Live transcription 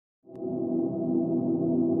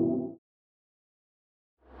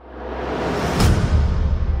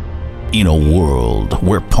In a world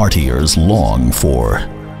where partiers long for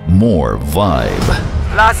more vibe.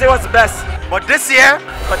 Last year was the best, but this year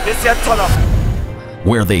turn up.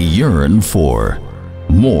 Where they yearn for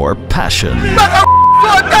more passion.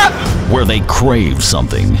 Where they crave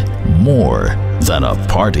something more than a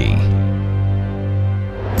party.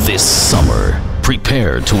 This summer,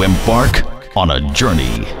 prepare to embark on a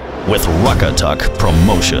journey with Rukatuk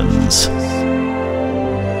Promotions.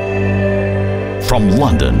 From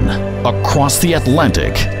London, across the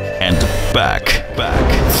Atlantic, and back.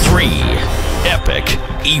 3 epic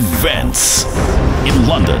events. In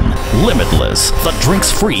London, Limitless, the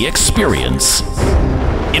drinks-free experience.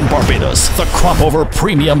 In Barbados, the Cropover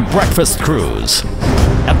Premium Breakfast Cruise.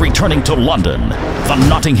 And returning to London, the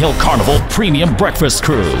Notting Hill Carnival Premium Breakfast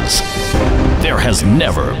Cruise. There has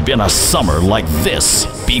never been a summer like this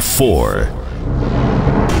before.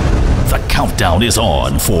 The countdown is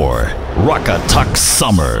on for Rukatuk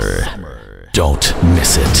Summer. Don't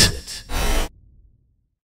miss it.